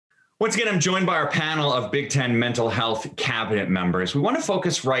Once again, I'm joined by our panel of Big Ten mental health cabinet members. We want to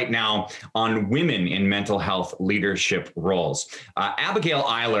focus right now on women in mental health leadership roles. Abigail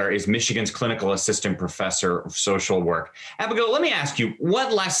Eiler is Michigan's clinical assistant professor of social work. Abigail, let me ask you,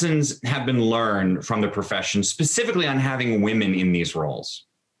 what lessons have been learned from the profession, specifically on having women in these roles?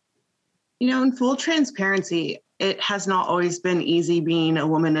 In full transparency, it has not always been easy being a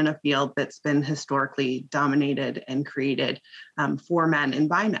woman in a field that's been historically dominated and created for men and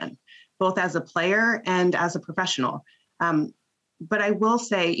by men, both as a player and as a professional. But I will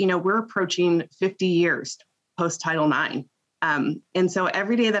say, we're approaching 50 years post-Title IX. And so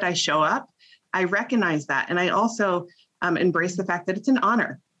every day that I show up, I recognize that. And I also embrace the fact that it's an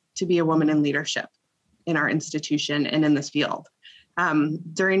honor to be a woman in leadership in our institution and in this field.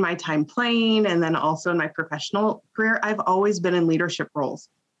 During my time playing and then also in my professional career, I've always been in leadership roles.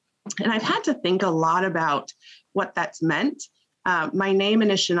 And I've had to think a lot about what that's meant. My name in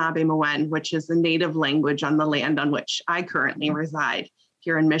Anishinaabe-Mowen, which is the native language on the land on which I currently reside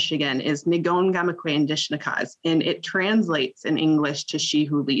here in Michigan, is Nigon Gamakwe Ndishnakas, and it translates in English to she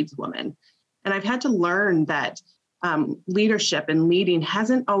who leads women. And I've had to learn that leadership and leading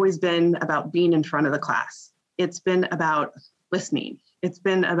hasn't always been about being in front of the class. It's been about listening. It's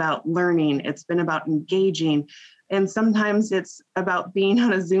been about learning. It's been about engaging. And sometimes it's about being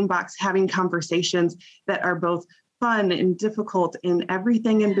on a Zoom box, having conversations that are both fun and difficult and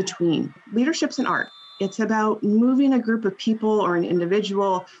everything in between. Leadership's an art. It's about moving a group of people or an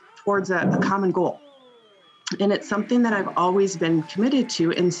individual towards a common goal. And it's something that I've always been committed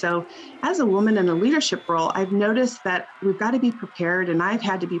to. And so as a woman in a leadership role, I've noticed that we've got to be prepared, and I've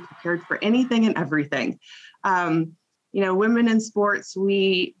had to be prepared for anything and everything. Women in sports,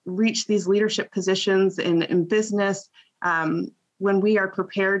 we reach these leadership positions in business when we are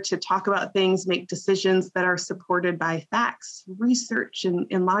prepared to talk about things, make decisions that are supported by facts, research,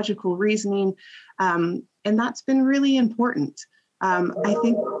 and logical reasoning. And that's been really important. I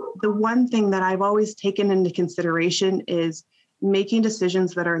think the one thing that I've always taken into consideration is making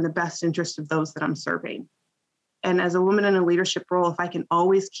decisions that are in the best interest of those that I'm serving. And as a woman in a leadership role, if I can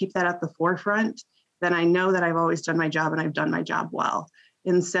always keep that at the forefront, then I know that I've always done my job and I've done my job well.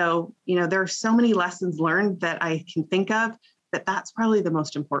 And so, there are so many lessons learned that I can think of that's probably the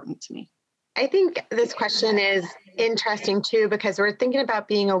most important to me. I think this question is interesting too, because we're thinking about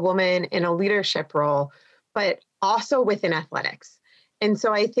being a woman in a leadership role, but also within athletics. And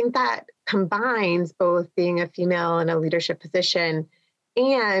so I think that combines both being a female in a leadership position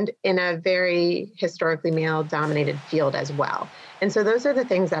and in a very historically male-dominated field as well. And so those are the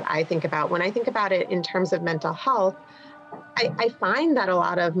things that I think about. When I think about it in terms of mental health, I find that a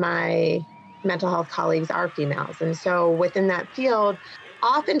lot of my mental health colleagues are females. And so within that field,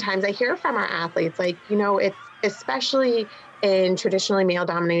 oftentimes I hear from our athletes, it's especially in traditionally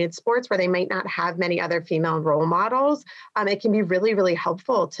male-dominated sports where they might not have many other female role models, it can be really, really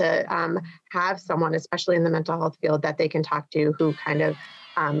helpful to have someone, especially in the mental health field, that they can talk to who kind of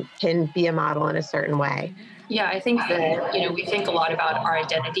can be a model in a certain way. Yeah, I think that, we think a lot about our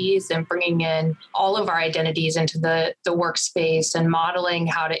identities and bringing in all of our identities into the workspace and modeling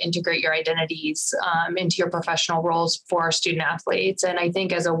how to integrate your identities into your professional roles for our student athletes. And I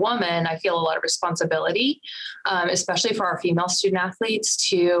think as a woman, I feel a lot of responsibility, especially for our female student athletes,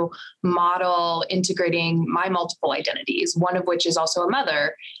 to model integrating my multiple identities, one of which is also a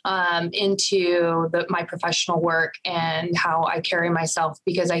mother, into my professional work and how I carry myself,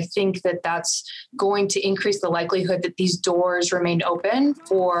 because I think that that's going to increase the likelihood that these doors remain open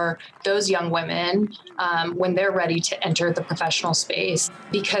for those young women when they're ready to enter the professional space,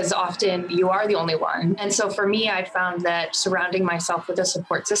 because often you are the only one. And so for me, I found that surrounding myself with a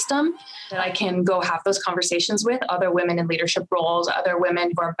support system that I can go have those conversations with other women in leadership roles, other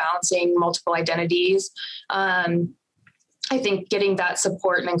women who are balancing multiple identities. I think getting that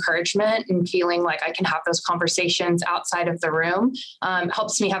support and encouragement and feeling like I can have those conversations outside of the room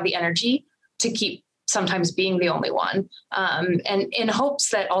helps me have the energy to keep sometimes being the only one. And in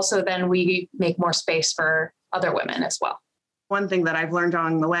hopes that also then we make more space for other women as well. One thing that I've learned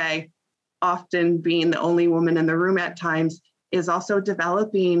along the way, often being the only woman in the room at times, is also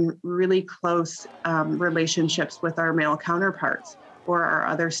developing really close relationships with our male counterparts or our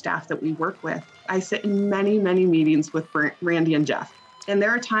other staff that we work with. I sit in many, many meetings with Randy and Jeff. And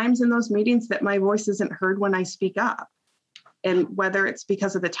there are times in those meetings that my voice isn't heard when I speak up. And whether it's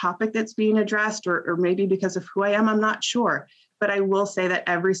because of the topic that's being addressed or maybe because of who I am, I'm not sure. But I will say that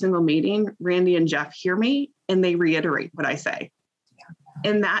every single meeting, Randy and Jeff hear me and they reiterate what I say.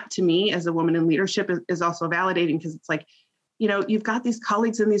 And that to me as a woman in leadership is also validating, because it's like, you've got these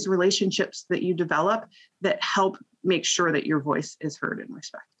colleagues in these relationships that you develop that help make sure that your voice is heard and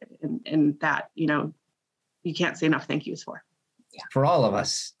respected. and that, you can't say enough thank yous for. For all of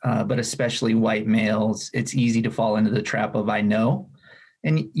us, but especially white males, it's easy to fall into the trap of I know,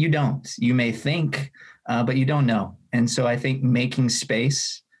 and you don't. You may think, but you don't know. And so I think making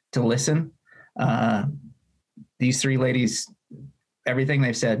space to listen, these three ladies, everything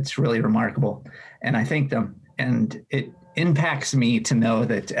they've said is really remarkable, and I thank them. And it impacts me to know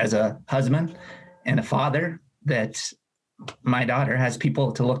that as a husband and a father, that my daughter has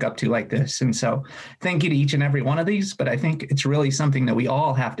people to look up to like this. And so thank you to each and every one of these, but I think it's really something that we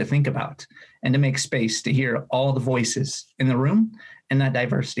all have to think about and to make space to hear all the voices in the room and that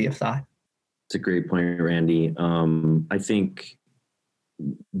diversity of thought. It's a great point, Randy. I think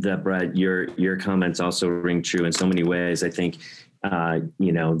that, Brett, your comments also ring true in so many ways. I think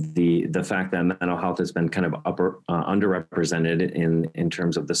the fact that mental health has been kind of underrepresented in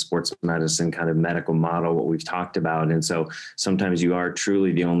terms of the sports medicine kind of medical model, what we've talked about. And so sometimes you are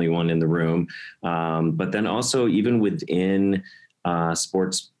truly the only one in the room. But then also even within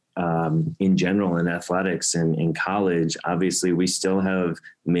sports in general, in athletics and in college, obviously we still have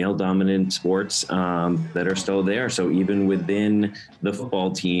male dominant sports that are still there. So even within the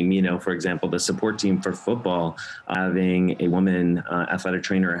football team, for example, the support team for football, having a woman athletic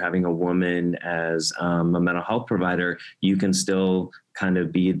trainer, having a woman as a mental health provider, you can still kind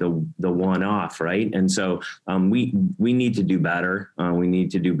of be the one-off, right? And so we need to do better. We need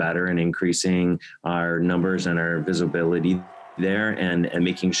to do better in increasing our numbers and our visibility there, and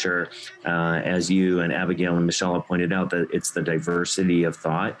making sure, as you and Abigail and Michelle have pointed out, that it's the diversity of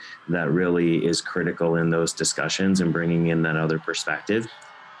thought that really is critical in those discussions and bringing in that other perspective.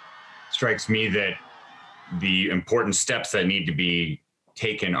 Strikes me that the important steps that need to be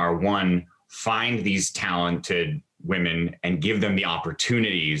taken are, one, find these talented women and give them the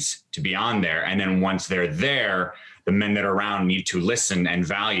opportunities to be on there. And then once they're there, the men that are around need to listen and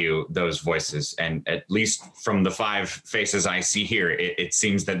value those voices. And at least from the 5 faces I see here, it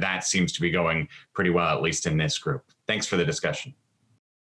seems that seems to be going pretty well, at least in this group. Thanks for the discussion.